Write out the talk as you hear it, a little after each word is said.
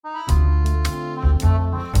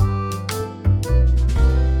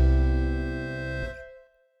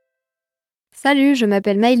Salut, je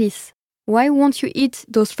m'appelle Maëlys. Why won't you eat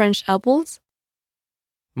those French apples?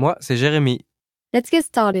 Moi, c'est Jérémy. Let's get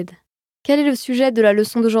started. Quel est le sujet de la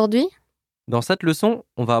leçon d'aujourd'hui? Dans cette leçon,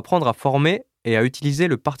 on va apprendre à former et à utiliser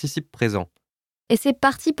le participe présent. Et c'est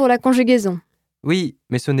parti pour la conjugaison. Oui,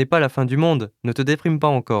 mais ce n'est pas la fin du monde, ne te déprime pas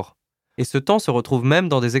encore. Et ce temps se retrouve même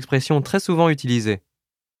dans des expressions très souvent utilisées.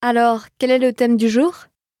 Alors, quel est le thème du jour?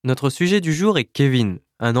 Notre sujet du jour est Kevin,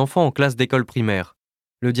 un enfant en classe d'école primaire.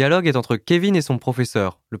 Le dialogue est entre Kevin et son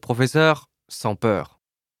professeur. Le professeur, sans peur.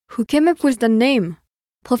 Who came up with that name?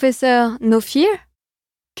 Professeur No Fear?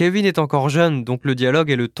 Kevin est encore jeune, donc le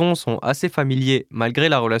dialogue et le ton sont assez familiers, malgré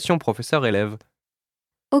la relation professeur-élève.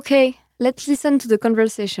 Ok, let's listen to the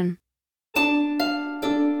conversation.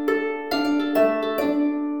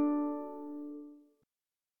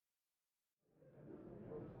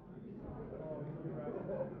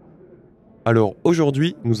 Alors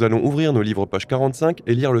aujourd'hui, nous allons ouvrir nos livres page 45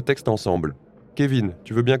 et lire le texte ensemble. Kevin,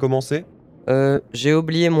 tu veux bien commencer? J'ai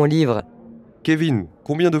oublié mon livre. Kevin,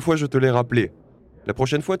 combien de fois je te l'ai rappelé? La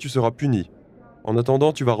prochaine fois, tu seras puni. En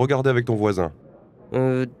attendant, tu vas regarder avec ton voisin.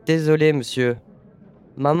 Désolé, monsieur.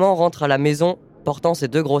 Maman rentre à la maison, portant ses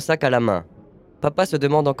 2 gros sacs à la main. Papa se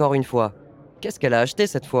demande encore une fois. Qu'est-ce qu'elle a acheté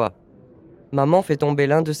cette fois? Maman fait tomber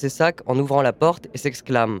l'un de ses sacs en ouvrant la porte et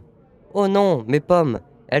s'exclame. Oh non, mes pommes,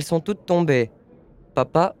 elles sont toutes tombées.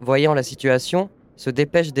 Papa, voyant la situation, se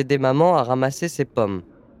dépêche d'aider maman à ramasser ses pommes.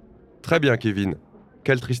 Très bien, Kevin.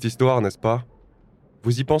 Quelle triste histoire, n'est-ce pas?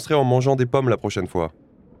 Vous y penserez en mangeant des pommes la prochaine fois.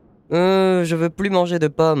 Je veux plus manger de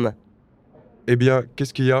pommes. Eh bien,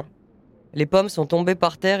 qu'est-ce qu'il y a? Les pommes sont tombées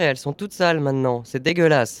par terre et elles sont toutes sales maintenant, c'est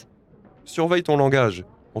dégueulasse. Surveille ton langage.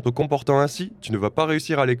 En te comportant ainsi, tu ne vas pas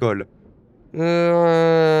réussir à l'école.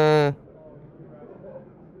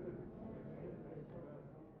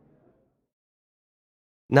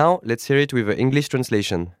 Now, let's hear it with an English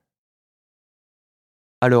translation.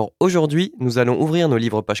 Alors, aujourd'hui, nous allons ouvrir nos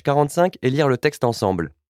livres page 45 et lire le texte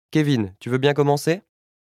ensemble. Kevin, tu veux bien commencer?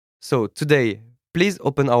 So, today, please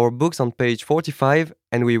open our books on page 45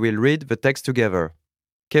 and we will read the text together.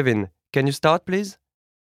 Kevin, can you start, please?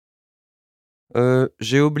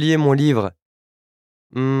 J'ai oublié mon livre.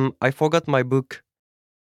 I forgot my book.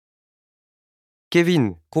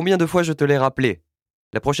 Kevin, combien de fois je te l'ai rappelé?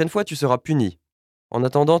 La prochaine fois, tu seras puni. En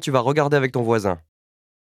attendant, tu vas regarder avec ton voisin.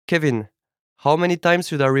 Kevin, how many times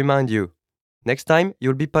should I remind you? Next time,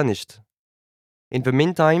 you'll be punished. In the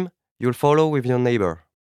meantime, you'll follow with your neighbor.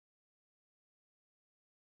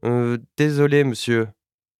 Désolé, monsieur.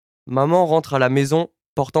 Maman rentre à la maison,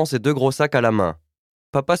 portant ses 2 gros sacs à la main.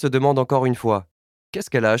 Papa se demande encore une fois. Qu'est-ce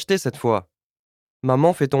qu'elle a acheté cette fois?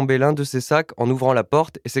 Maman fait tomber l'un de ses sacs en ouvrant la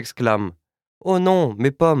porte et s'exclame. Oh non,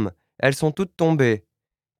 mes pommes, elles sont toutes tombées.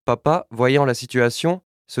 Papa, voyant la situation,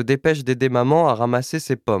 se dépêche d'aider maman à ramasser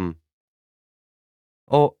ses pommes.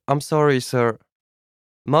 Oh, I'm sorry, sir.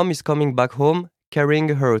 Mom is coming back home, carrying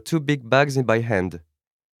her 2 big bags in by hand.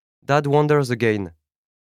 Dad wonders again.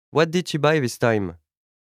 What did she buy this time?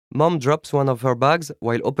 Mom drops one of her bags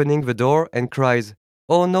while opening the door and cries,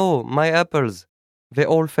 Oh no, my apples! They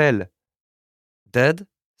all fell. Dad,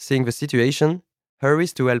 seeing the situation,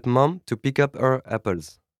 hurries to help Mom to pick up her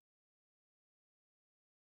apples.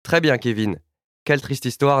 Très bien, Kevin. Quelle triste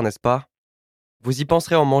histoire, n'est-ce pas? Vous y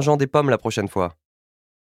penserez en mangeant des pommes la prochaine fois.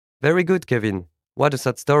 Very good, Kevin. What a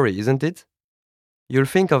sad story, isn't it? You'll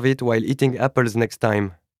think of it while eating apples next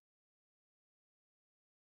time.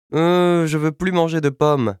 Je veux plus manger de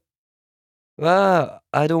pommes. Ah,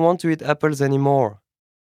 I don't want to eat apples anymore.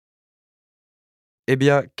 Eh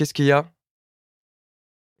bien, qu'est-ce qu'il y a?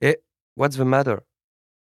 Eh, what's the matter?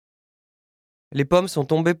 Les pommes sont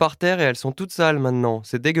tombées par terre et elles sont toutes sales maintenant,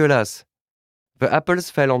 c'est dégueulasse. The apples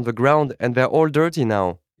fell on the ground and they're all dirty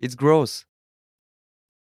now. It's gross.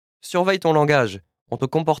 Surveille ton langage. En te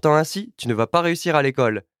comportant ainsi, tu ne vas pas réussir à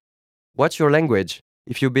l'école. Watch your language.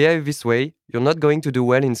 If you behave this way, you're not going to do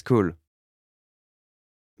well in school.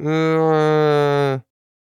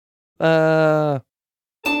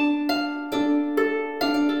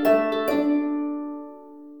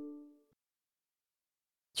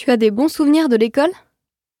 Tu as des bons souvenirs de l'école?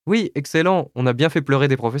 Oui, excellent, on a bien fait pleurer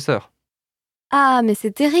des professeurs. Ah, mais c'est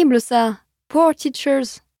terrible ça. Poor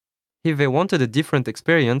teachers. If they wanted a different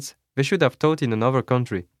experience, they should have taught in another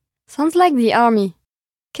country. Sounds like the army.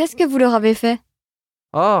 Qu'est-ce que vous leur avez fait?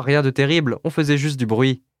 Oh, rien de terrible, on faisait juste du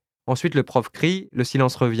bruit. Ensuite le prof crie, le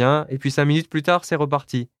silence revient, et puis 5 minutes plus tard, c'est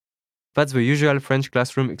reparti. That's the usual French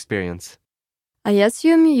classroom experience. I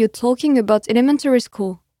assume you're talking about elementary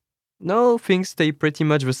school. No, things stay pretty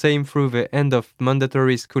much the same through the end of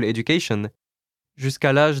mandatory school education,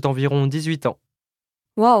 jusqu'à l'âge d'environ 18 ans.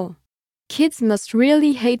 Wow. Kids must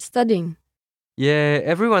really hate studying. Yeah,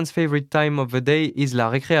 everyone's favorite time of the day is la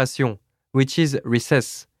récréation, which is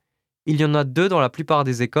recess. Il y en a deux dans la plupart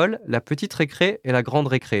des écoles, la petite récré et la grande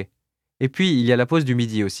récré. Et puis, il y a la pause du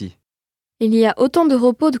midi aussi. Il y a autant de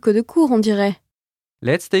repos que de cours, on dirait.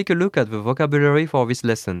 Let's take a look at the vocabulary for this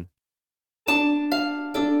lesson.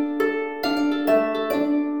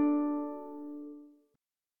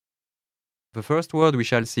 The first word we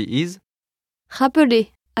shall see is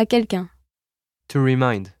Rappeler à quelqu'un. to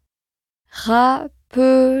remind.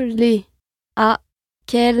 Rappeler à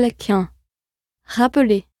quelqu'un.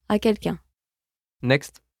 Rappeler à quelqu'un.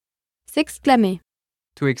 Next, S'exclamer.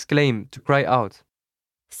 to exclaim, to cry out.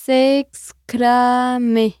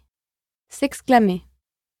 S'exclamer. S'exclamer.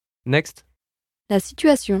 Next, La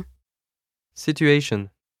situation. situation.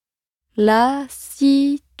 La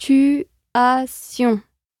situation.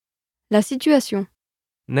 La situation.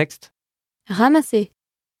 Next, Ramasser.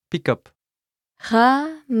 pick up.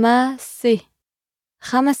 Ramasser.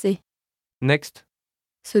 Ramasser. Next,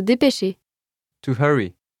 Se dépêcher. to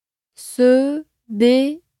hurry. Se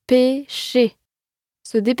dépêcher.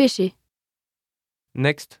 Se dépêcher.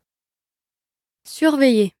 Next,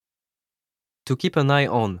 Surveiller. to keep an eye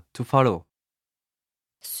on, to follow.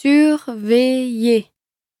 Surveiller.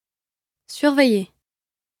 Surveiller.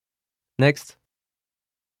 Next,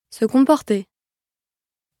 Se comporter.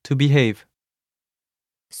 to behave.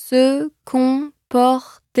 Se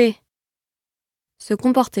comporter. Se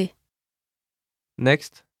comporter.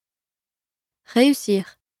 Next,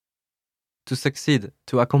 Réussir. to succeed,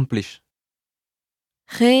 to accomplish.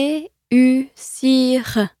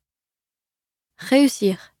 Réussir.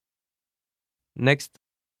 Réussir. Next,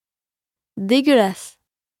 Dégueulasse.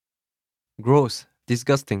 gross,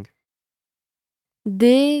 disgusting.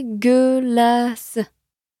 Dégueulasse.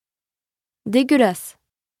 Dégueulasse.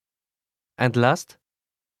 And last,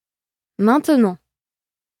 Maintenant.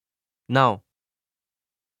 now.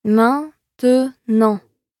 Maintenant.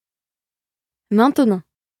 Maintenant.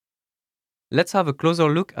 Let's have a closer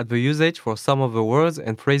look at the usage for some of the words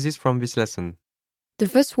and phrases from this lesson. The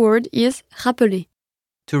first word is rappeler.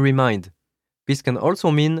 To remind. This can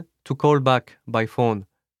also mean to call back by phone.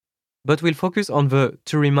 But we'll focus on the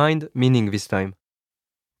to remind meaning this time.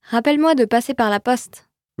 Rappelle-moi de passer par la poste.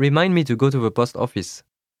 Remind me to go to the post office.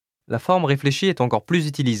 La forme réfléchie est encore plus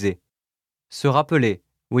utilisée. Se rappeler,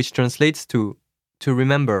 which translates to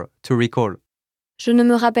remember, to recall. Je ne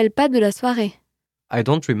me rappelle pas de la soirée. I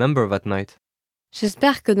don't remember that night.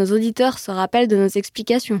 J'espère que nos auditeurs se rappellent de nos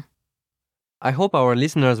explications. I hope our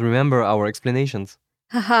listeners remember our explanations.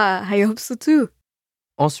 Haha, I hope so too.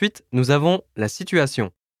 Ensuite, nous avons la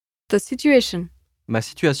situation. The situation. Ma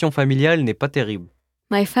situation familiale n'est pas terrible.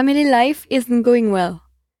 My family life isn't going well.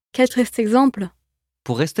 Quel triste exemple.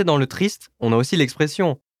 Pour rester dans le triste, on a aussi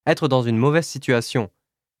l'expression être dans une mauvaise situation,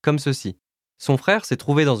 comme ceci. Son frère s'est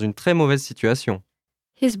trouvé dans une très mauvaise situation.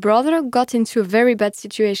 His brother got into a very bad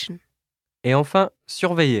situation. Et enfin,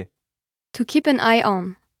 surveiller. To keep an eye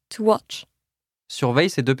on. To watch. Surveille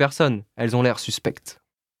ces deux personnes, elles ont l'air suspectes.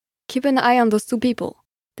 Keep an eye on those two people.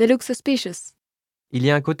 They look suspicious. Il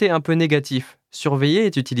y a un côté un peu négatif. Surveiller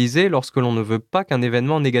est utilisé lorsque l'on ne veut pas qu'un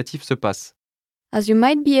événement négatif se passe. As you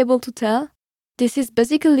might be able to tell, this is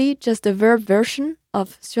basically just the verb version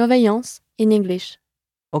of surveillance in English.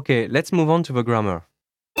 Okay, let's move on to the grammar.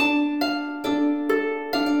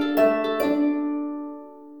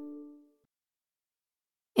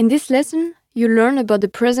 In this lesson, you learn about the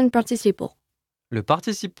present participle. Le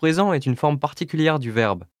participe présent est une forme particulière du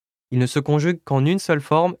verbe. Il ne se conjugue qu'en une seule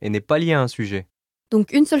forme et n'est pas lié à un sujet.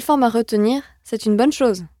 Donc une seule forme à retenir, c'est une bonne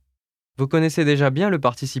chose. Vous connaissez déjà bien le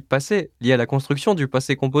participe passé, lié à la construction du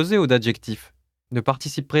passé composé ou d'adjectif. Le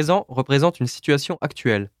participe présent représente une situation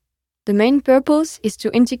actuelle. The main purpose is to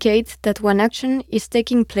indicate that one action is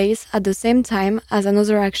taking place at the same time as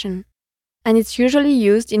another action. And it's usually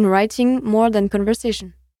used in writing more than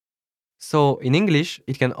conversation. So, in English,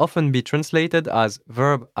 it can often be translated as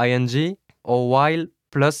verb ing or while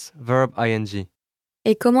plus verb ing.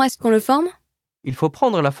 Et comment est-ce qu'on le forme? Il faut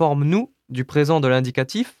prendre la forme nous du présent de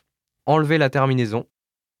l'indicatif, enlever la terminaison,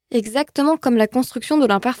 Exactement comme la construction de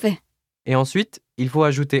l'imparfait. et ensuite, il faut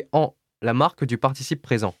ajouter en, la marque du participe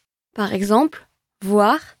présent. Par exemple,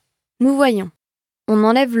 voir, nous voyons. On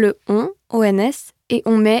enlève le on, ONS, et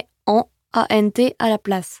on met en, ANT à la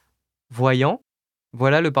place. Voyant,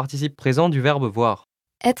 voilà le participe présent du verbe voir.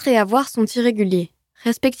 Être et avoir sont irréguliers,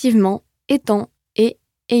 respectivement étant et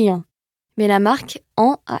ayant. Mais la marque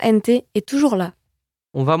en, ANT est toujours là.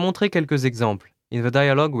 On va montrer quelques exemples. In the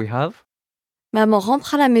dialogue we have Maman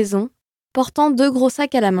rentre à la maison, portant 2 gros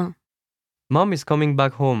sacs à la main. Mom is coming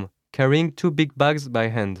back home, carrying 2 big bags by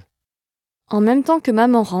hand. En même temps que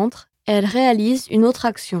maman rentre, et elle réalise une autre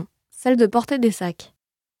action, celle de porter des sacs.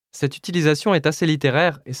 Cette utilisation est assez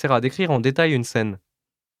littéraire et sert à décrire en détail une scène.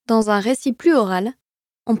 Dans un récit plus oral,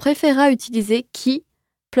 on préférera utiliser qui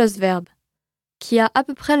plus verbe, qui a à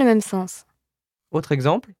peu près le même sens. Autre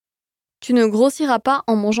exemple, Tu ne grossiras pas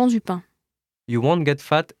en mangeant du pain. You won't get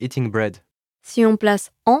fat eating bread. Si on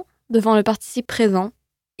place en devant le participe présent,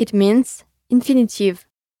 it means infinitive,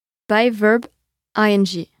 by verb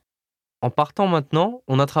ing. En partant maintenant,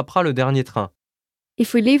 on attrapera le dernier train.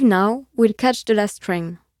 If we leave now, we'll catch the last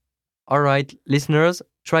train. Alright, listeners,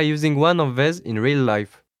 try using one of these in real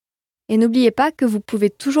life. Et n'oubliez pas que vous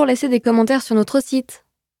pouvez toujours laisser des commentaires sur notre site.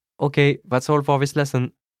 Okay, that's all for this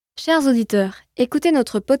lesson. Chers auditeurs, écoutez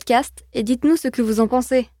notre podcast et dites-nous ce que vous en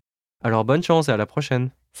pensez. Alors bonne chance et à la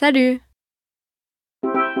prochaine. Salut!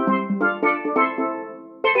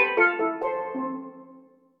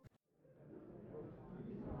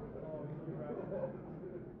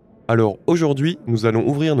 Alors, aujourd'hui, nous allons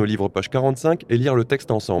ouvrir nos livres page 45 et lire le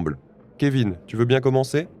texte ensemble. Kevin, tu veux bien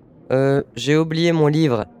commencer ? J'ai oublié mon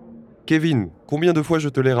livre. Kevin, combien de fois je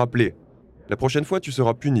te l'ai rappelé ? La prochaine fois, tu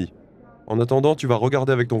seras puni. En attendant, tu vas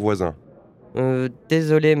regarder avec ton voisin.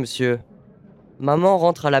 Désolé, monsieur. Maman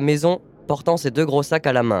rentre à la maison, portant ses 2 gros sacs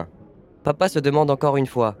à la main. Papa se demande encore une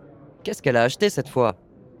fois. Qu'est-ce qu'elle a acheté cette fois ?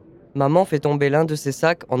 Maman fait tomber l'un de ses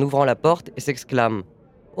sacs en ouvrant la porte et s'exclame.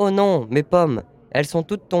 Oh non, mes pommes, elles sont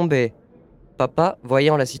toutes tombées. Papa,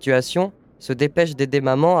 voyant la situation, se dépêche d'aider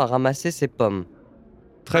maman à ramasser ses pommes.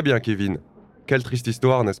 Très bien, Kevin. Quelle triste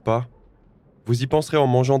histoire, n'est-ce pas ? Vous y penserez en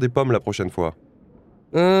mangeant des pommes la prochaine fois.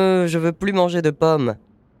 Je veux plus manger de pommes.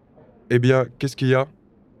 Eh bien, qu'est-ce qu'il y a ?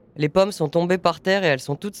 Les pommes sont tombées par terre et elles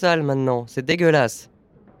sont toutes sales maintenant, c'est dégueulasse.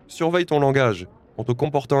 Surveille ton langage. En te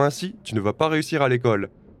comportant ainsi, tu ne vas pas réussir à l'école.